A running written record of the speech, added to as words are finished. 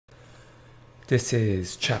This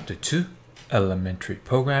is Chapter 2, Elementary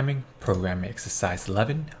Programming, Programming Exercise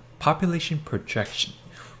 11, Population Projection.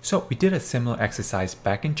 So we did a similar exercise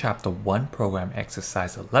back in Chapter 1, Program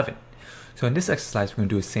Exercise 11. So in this exercise, we're going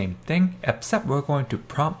to do the same thing, except we're going to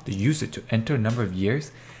prompt the user to enter a number of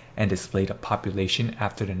years and display the population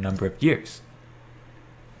after the number of years.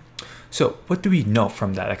 So what do we know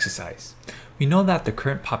from that exercise? We know that the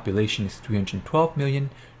current population is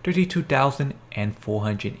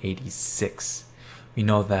 312,032,486. We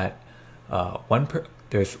know that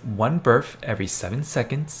there's one birth every 7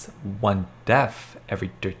 seconds, one death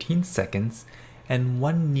every 13 seconds, and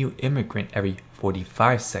one new immigrant every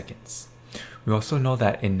 45 seconds. We also know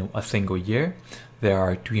that in a single year, there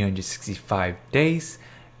are 365 days,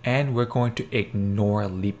 and we're going to ignore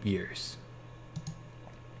leap years.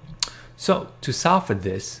 So to solve for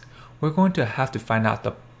this, we're going to have to find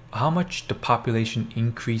out how much the population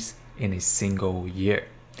increased in a single year.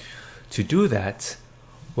 To do that,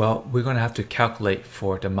 well, we're going to have to calculate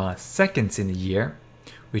for the amount of seconds in a year,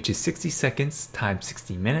 which is 60 seconds times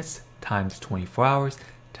 60 minutes times 24 hours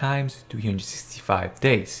times 365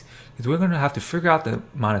 days. Because we're going to have to figure out the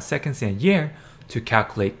amount of seconds in a year to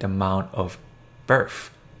calculate the amount of birth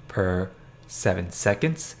per 7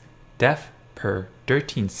 seconds, death per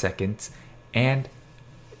 13 seconds, and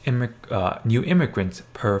new immigrants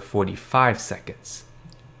per 45 seconds.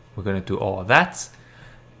 We're going to do all of that,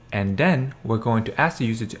 and then we're going to ask the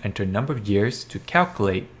user to enter a number of years to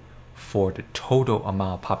calculate for the total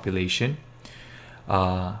amount of population.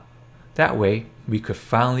 That way we could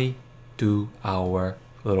finally do our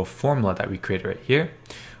little formula that we created right here,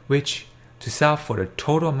 which to solve for the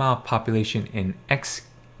total amount of population in X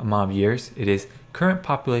amount of years, it is current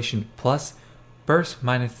population plus births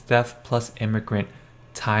minus death plus immigrant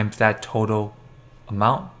times that total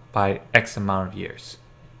amount by X amount of years.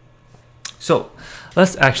 So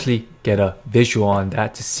let's actually get a visual on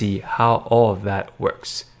that to see how all of that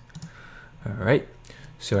works. All right,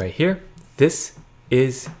 so right here, this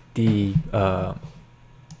is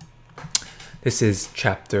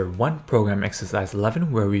Chapter 1, Program Exercise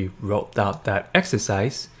 11, where we wrote out that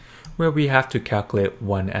exercise where we have to calculate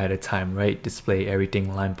one at a time, right? Display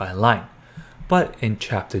everything line by line. But in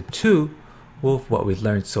Chapter 2, with what we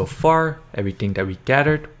learned so far, everything that we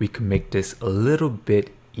gathered, we can make this a little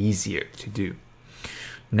bit easier to do.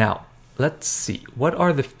 Now, let's see. What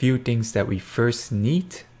are the few things that we first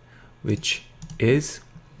need? Which is,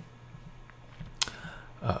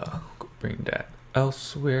 bring that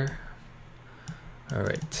elsewhere. All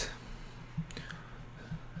right.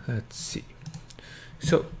 Let's see.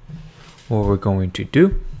 So, what we're going to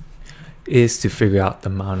do is to figure out the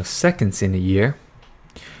amount of seconds in a year,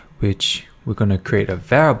 which we're going to create a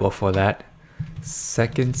variable for that,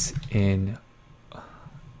 seconds in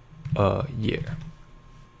a year.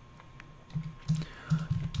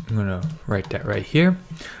 I'm going to write that right here.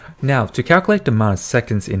 Now, to calculate the amount of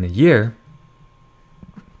seconds in a year,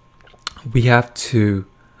 we have to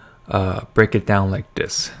break it down like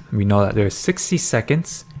this. We know that there's 60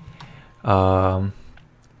 seconds in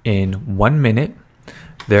 1 minute.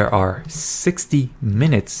 There are 60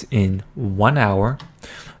 minutes in 1 hour.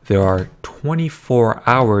 There are 24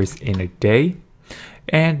 hours in a day,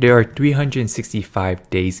 and there are 365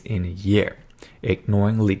 days in a year,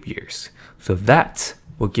 ignoring leap years. So that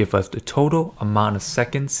will give us the total amount of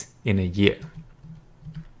seconds in a year.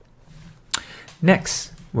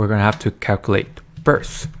 Next, we're going to have to calculate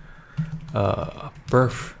birth.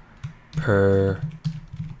 Birth per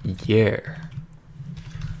year.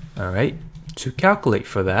 All right. To calculate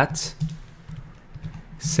for that,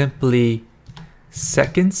 simply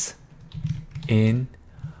seconds in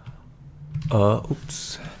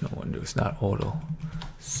oops, no wonder it's not auto.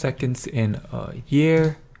 Seconds in a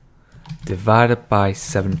year divided by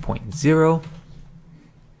 7.0.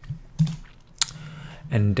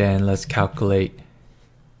 And then let's calculate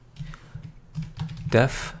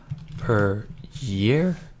death per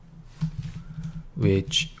year,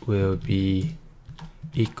 which will be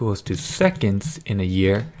equals to seconds in a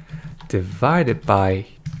year divided by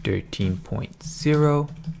 13.0.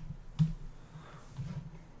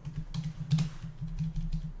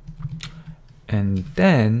 And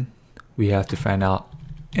then we have to find out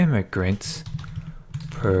immigrants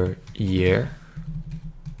per year.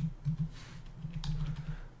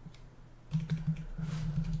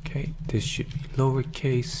 Okay, this should be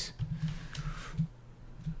lowercase.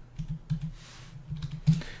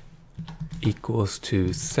 Equals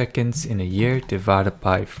to seconds in a year divided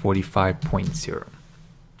by 45.0.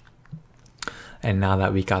 And now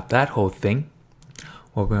that we got that whole thing,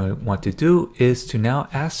 what we're going to want to do is to now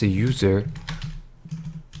ask the user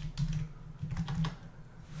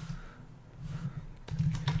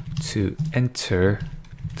to enter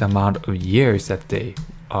the amount of years that they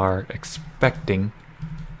are expecting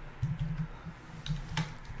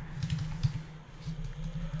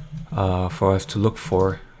for us to look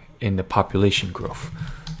for in the population growth.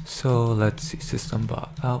 So let's see,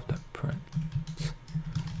 system.out.print,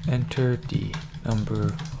 enter the number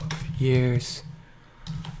of years.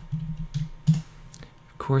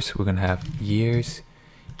 Of course, we're gonna have years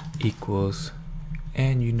equals,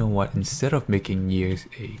 and you know what, instead of making years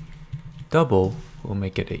a double, we'll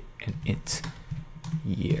make it an int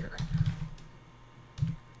year.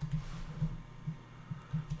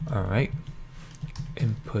 All right,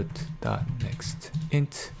 input dot next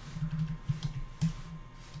int.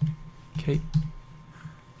 Okay,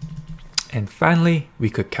 and finally we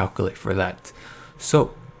could calculate for that.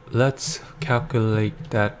 So let's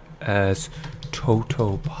calculate that as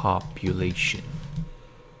total population.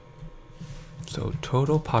 So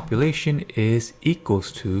total population is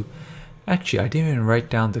equals to, actually I didn't even write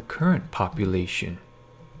down the current population.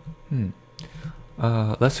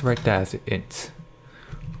 Let's write that as an int.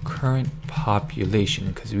 Current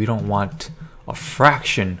population, because we don't want a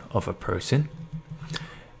fraction of a person.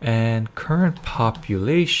 And current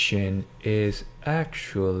population is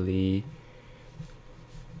actually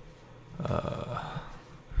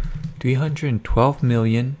 312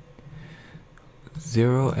 million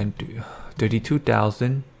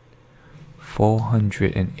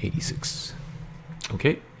 32,486.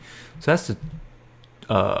 Okay, so that's the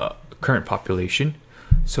current population.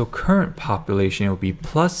 So current population will be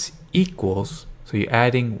plus equals, so you're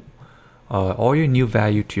adding all your new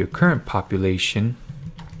value to your current population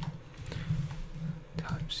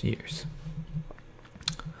times years.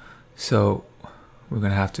 So we're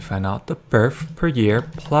going to have to find out the birth per year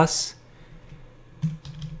plus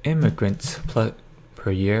immigrants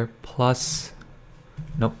per year plus,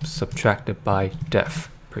 subtracted by death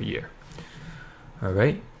per year. All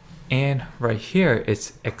right, and right here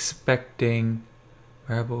it's expecting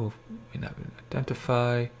variable may not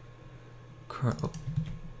identify current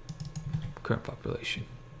population,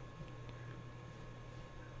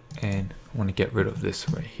 and I want to get rid of this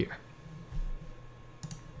right here.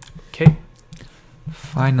 Okay,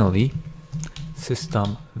 finally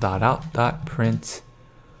system.out.print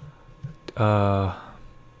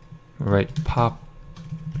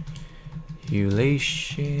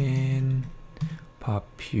population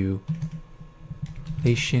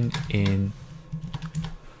in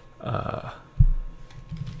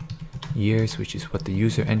years, which is what the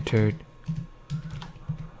user entered,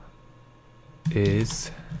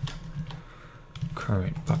 is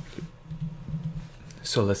current population.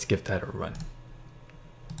 So let's give that a run.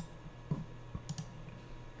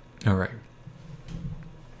 All right.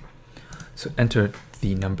 So enter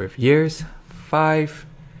the number of years, 5,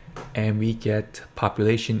 and we get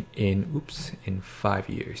population in 5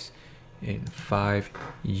 years. In 5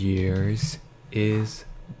 years is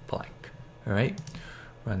blank. All right,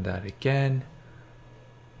 run that again.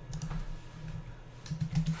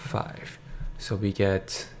 5. So we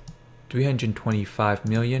get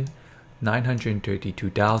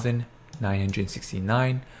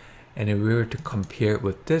 325,932,969. And if we were to compare it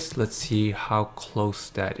with this, let's see how close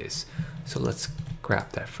that is. So let's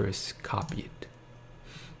grab that first, copy it.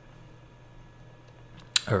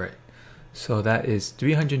 All right, so that is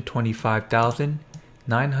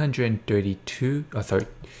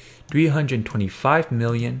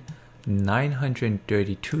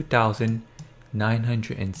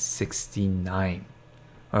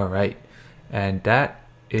All right, and that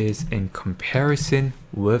is in comparison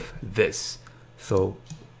with this. So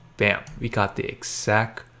bam, we got the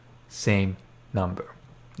exact same number.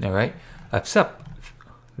 All right, except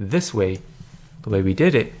this way, the way we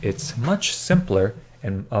did it, it's much simpler.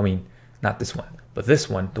 And I mean, not this one, but this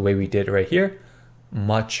one, the way we did it right here,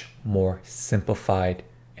 much more simplified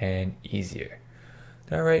and easier.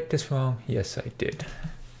 Did I write this wrong? Yes, I did.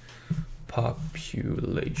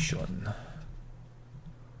 Population.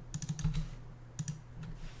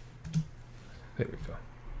 There we go.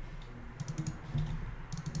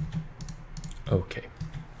 Okay.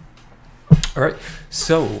 All right.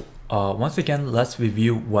 So once again, let's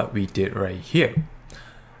review what we did right here.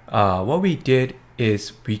 What we did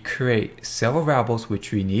is we create several variables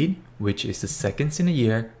which we need, which is the seconds in a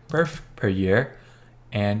year, birth per year,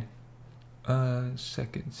 and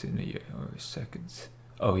seconds in a year, or seconds.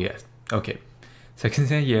 Oh yes, okay.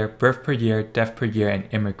 Seconds in a year, birth per year, death per year, and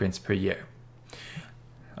immigrants per year.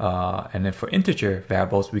 And then for integer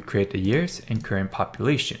variables, we create the years and current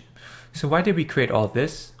population. So why did we create all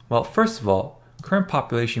this? Well, first of all, current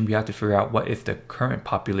population, we have to figure out what is the current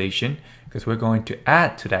population, because we're going to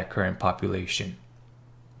add to that current population.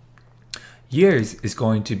 years is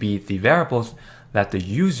going to be the variables that the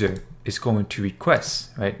user is going to request,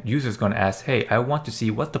 right? User is going to ask, hey, I want to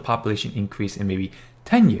see what the population increase in maybe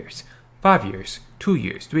 10 years, 5 years, 2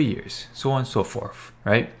 years, 3 years, so on and so forth,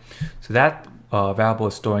 right? So that variable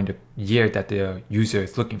is storing the year that the user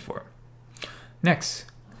is looking for. Next,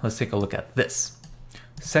 let's take a look at this.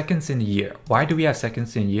 Seconds in a year. Why do we have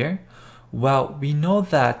seconds in a year? Well, we know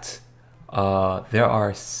that there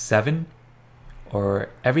are 7, or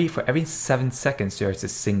for every 7 seconds there is a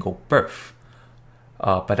single birth.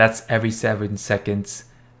 But that's every 7 seconds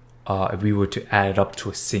if we were to add it up to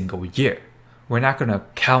a single year. We're not going to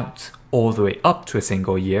count all the way up to a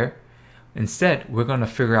single year. Instead, we're going to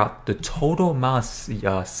figure out the total amount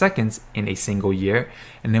of seconds in a single year,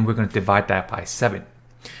 and then we're going to divide that by 7.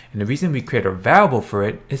 And the reason we create a variable for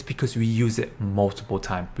it is because we use it multiple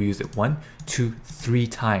times. We use it 1, 2, 3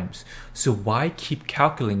 times. So why keep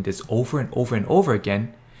calculating this over and over and over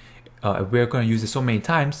again? If we're going to use it so many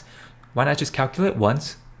times, why not just calculate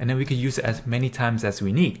once, and then we can use it as many times as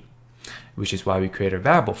we need, which is why we create a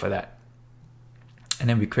variable for that. And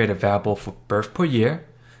then we create a variable for birth per year,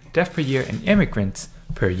 death per year, and immigrants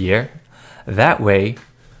per year. That way,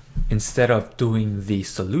 instead of doing the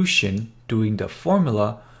solution, doing the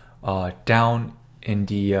formula down in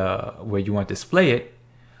the where you want to display it,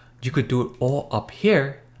 you could do it all up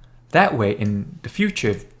here. That way, in the future,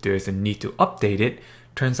 if there's a need to update it,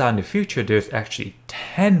 turns out in the future there's actually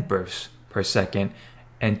 10 births per second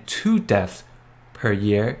and 2 deaths per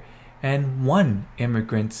year and 1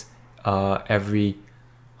 immigrant every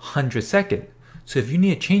 100 seconds. So if you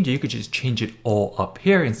need to change it, you could just change it all up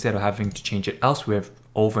here instead of having to change it elsewhere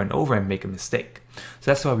over and over and make a mistake.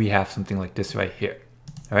 So that's why we have something like this right here.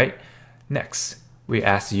 All right. Next, we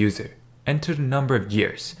ask the user, enter the number of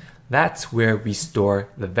years. That's where we store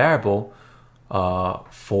the variable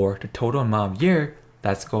for the total amount of year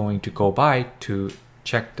that's going to go by to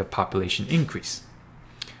check the population increase.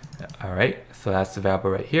 All right. So that's the variable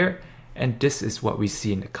right here. And this is what we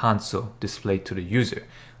see in the console displayed to the user.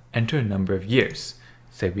 Enter a number of years.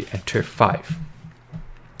 Say we enter 5.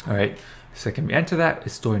 All right. So second we enter that,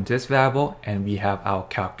 it's stored into this variable, and we have our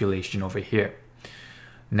calculation over here.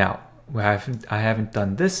 Now, I haven't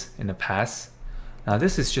done this in the past. Now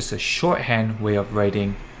this is just a shorthand way of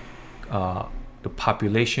writing the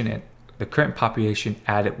population and the current population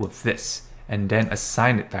added with this, and then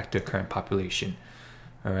assign it back to the current population.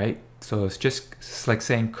 All right. So it's like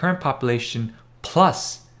saying current population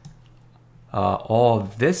plus all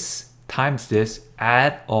of this times this,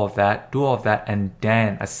 add all of that, do all of that, and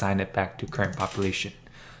then assign it back to current population.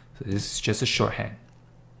 So this is just a shorthand.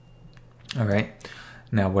 All right.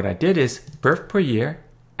 Now what I did is birth per year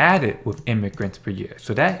added with immigrants per year.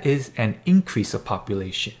 So that is an increase of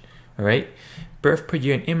population. All right. Birth per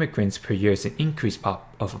year and immigrants per year is an increase of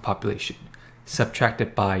a population.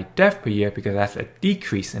 Subtracted by death per year, because that's a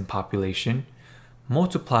decrease in population,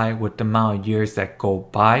 multiply with the amount of years that go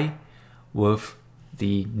by with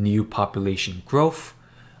the new population growth,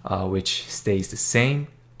 which stays the same,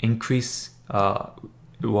 it increased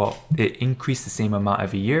the same amount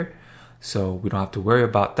every year, so we don't have to worry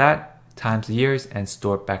about that, times the years and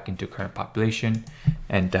store it back into current population,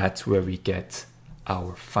 and that's where we get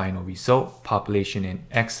our final result. Population in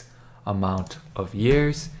X amount of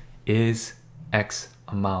years is X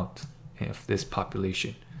amount of this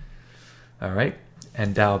population. All right,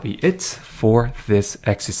 and that'll be it for this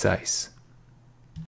exercise.